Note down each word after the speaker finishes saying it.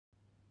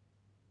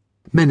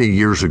Many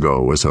years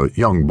ago, as a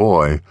young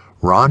boy,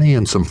 Ronnie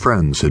and some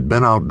friends had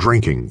been out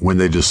drinking when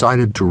they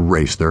decided to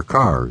race their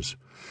cars.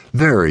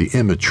 Very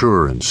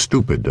immature and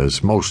stupid,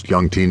 as most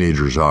young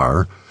teenagers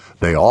are,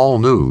 they all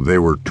knew they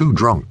were too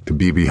drunk to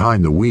be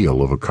behind the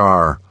wheel of a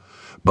car.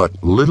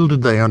 But little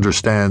did they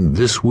understand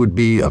this would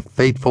be a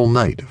fateful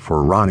night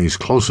for Ronnie's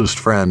closest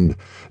friend,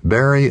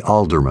 Barry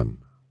Alderman.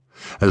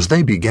 As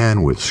they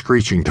began with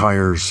screeching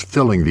tires,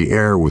 filling the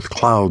air with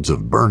clouds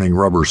of burning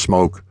rubber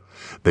smoke,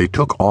 they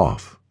took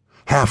off.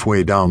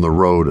 Halfway down the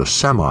road, a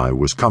semi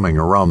was coming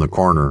around the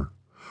corner.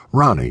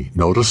 Ronnie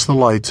noticed the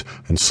lights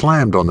and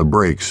slammed on the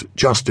brakes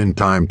just in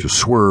time to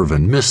swerve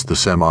and miss the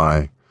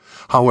semi.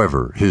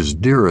 However, his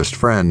dearest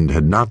friend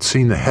had not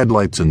seen the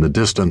headlights in the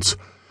distance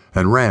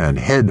and ran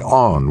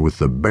head-on with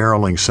the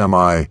barreling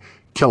semi,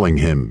 killing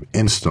him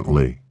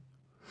instantly.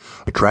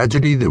 A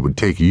tragedy that would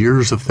take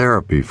years of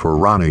therapy for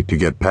Ronnie to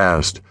get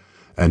past,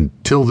 and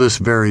till this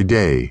very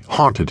day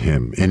haunted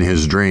him in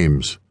his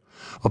dreams.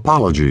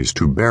 Apologies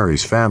to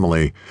Barry's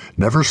family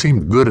never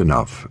seemed good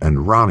enough,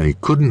 and Ronnie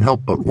couldn't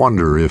help but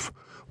wonder if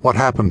what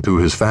happened to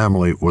his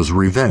family was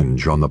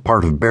revenge on the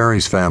part of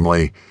Barry's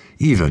family,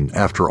 even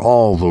after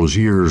all those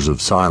years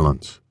of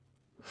silence.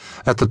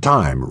 At the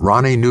time,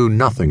 Ronnie knew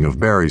nothing of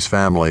Barry's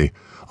family,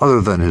 other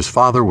than his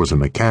father was a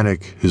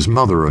mechanic, his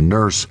mother a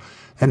nurse,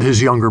 and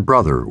his younger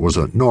brother was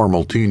a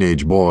normal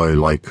teenage boy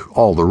like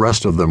all the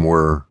rest of them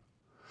were.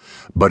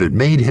 But it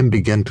made him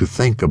begin to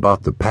think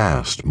about the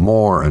past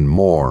more and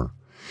more.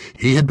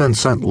 He had been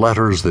sent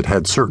letters that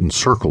had certain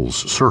circles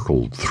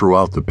circled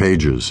throughout the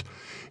pages.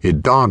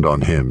 It dawned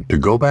on him to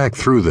go back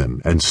through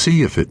them and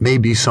see if it may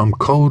be some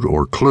code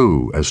or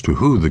clue as to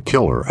who the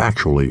killer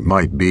actually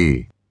might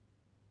be.